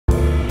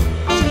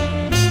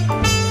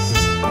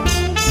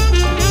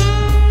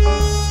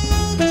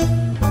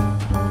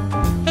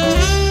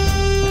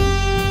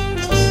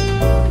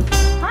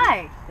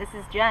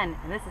Jen,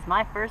 and this is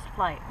my first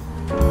flight.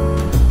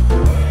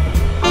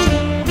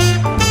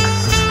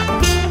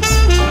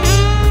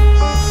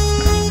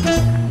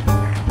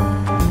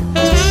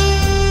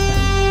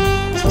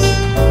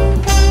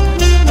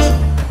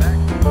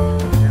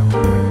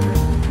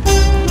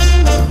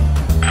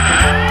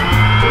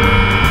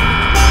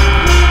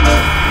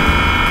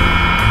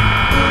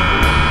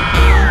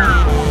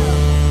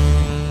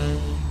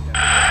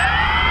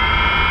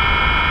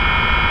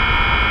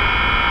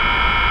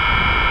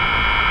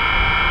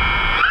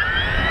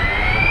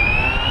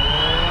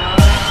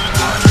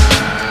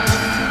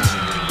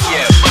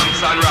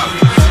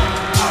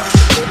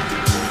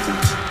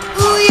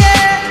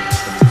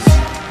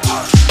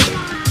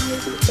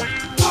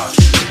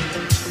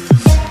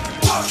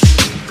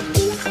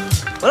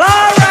 Well,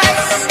 alright,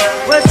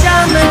 we're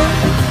jamming.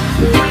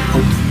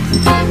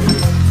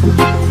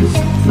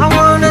 I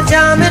wanna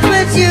jam it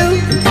with you.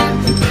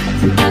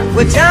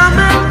 We're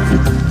jamming,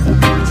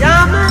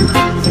 jamming,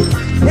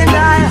 and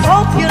I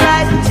hope you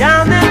like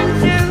jamming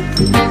too.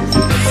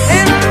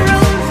 In the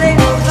rooms ain't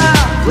no bar,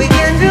 we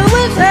can do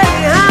it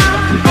anyhow.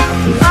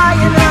 I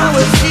and I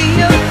will see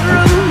you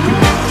through.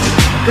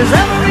 'Cause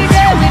every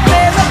day we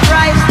pay the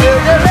price to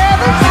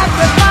deliver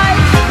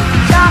sacrifice.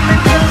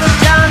 Jamming till the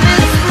jam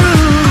is through.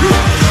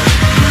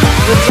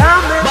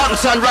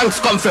 Banks and ranks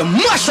come from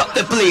mash up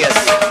the place.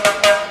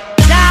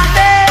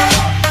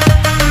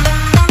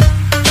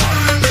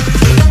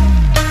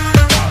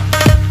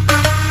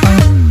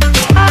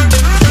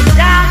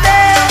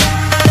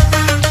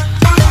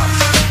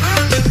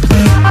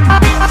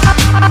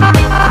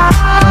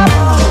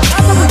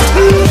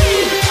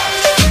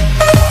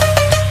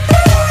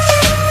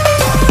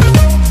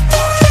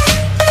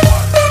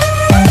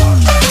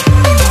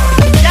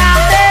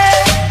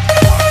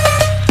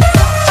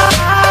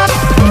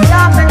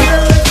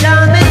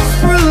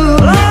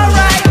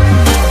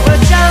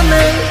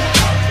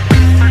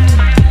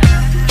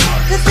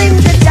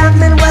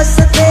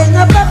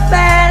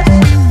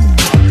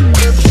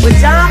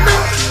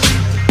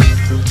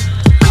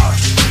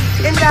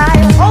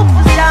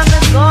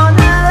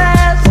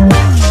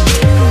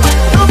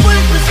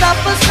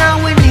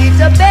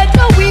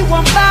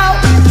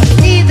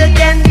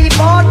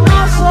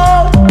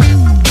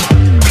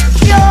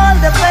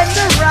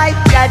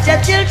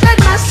 Children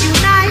must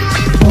unite.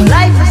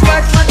 Life is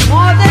worth much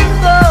more than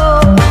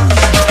gold.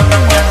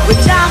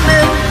 We're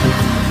jamming,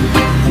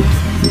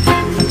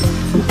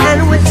 and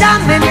we're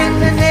jamming in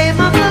the name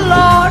of the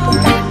Lord.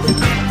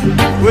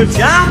 We're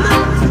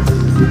jamming,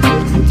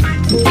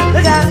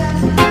 look out,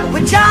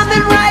 we're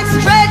jamming right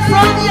straight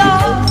from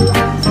yours.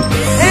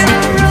 And the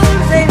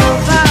rules ain't no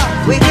power,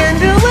 we can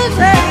do it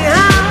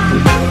anyhow.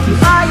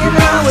 I and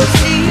I will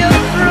see you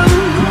through.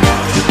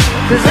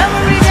 'Cause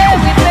every day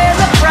we pay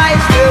the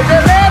price to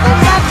deliver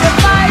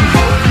sacrifice.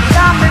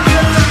 Jamming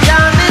till the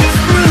jam is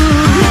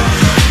through.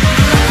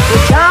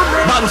 We're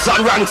jamming. Banks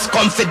and ranks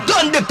come for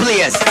done the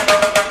place.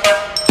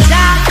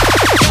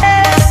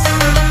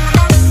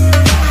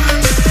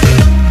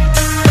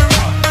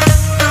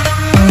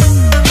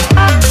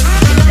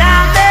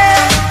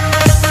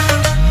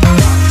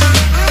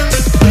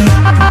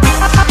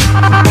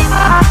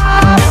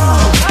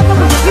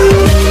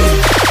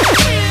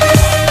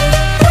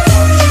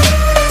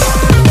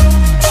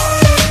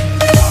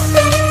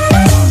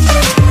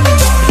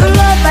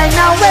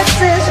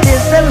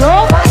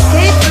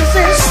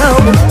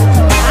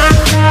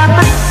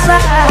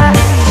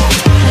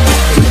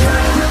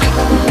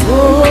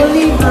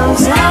 Holy Mount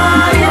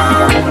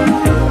Zion,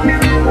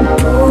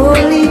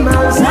 Holy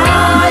Mount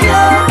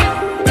Zion,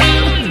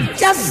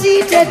 just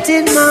seated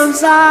in Mount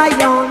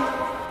Zion,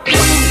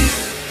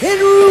 it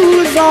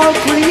rules all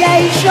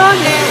creation.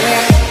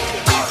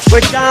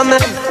 We're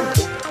jamming.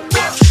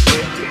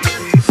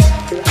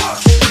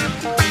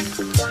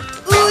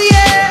 Ooh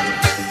yeah.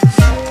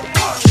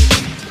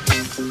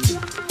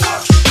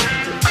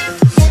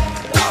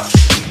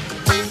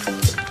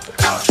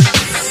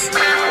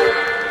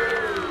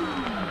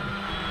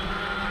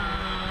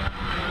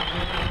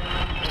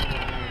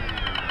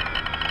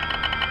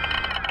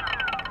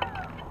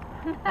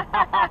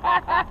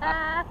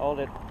 Hold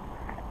it.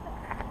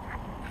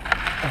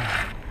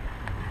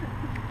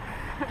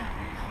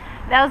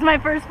 That was my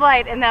first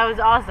flight, and that was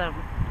awesome.